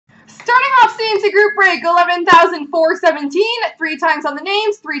CNC group break 11,417. 3 times on the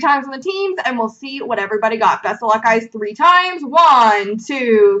names, 3 times on the teams, and we'll see what everybody got. Best of luck, guys. 3 times. 1,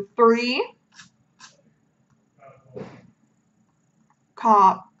 2, 3.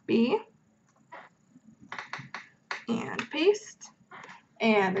 Copy. And paste.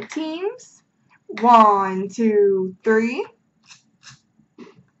 And the teams. 1, 2, 3.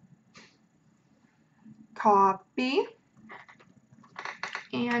 Copy.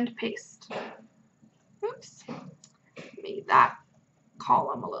 And paste. Oops. Made that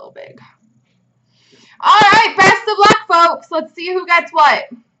column a little big. All right, best of luck, folks. Let's see who gets what.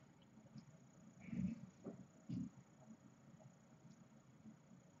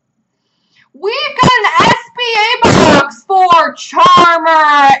 We've got an SBA box for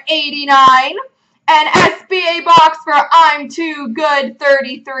Charmer 89, an SBA box for I'm Too Good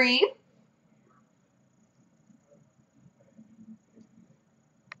 33,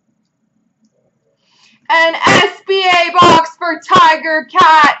 an SBA box for Tiger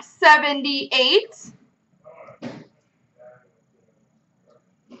Cat 78,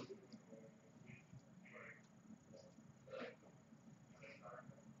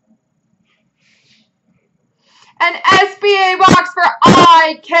 an SBA box for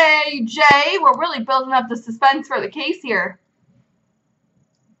IKJ. We're really building up the suspense for the case here.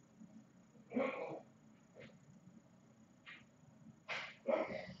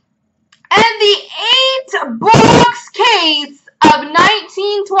 And the 8-box case of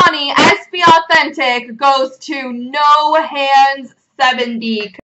 1920 SB Authentic goes to No Hands 70.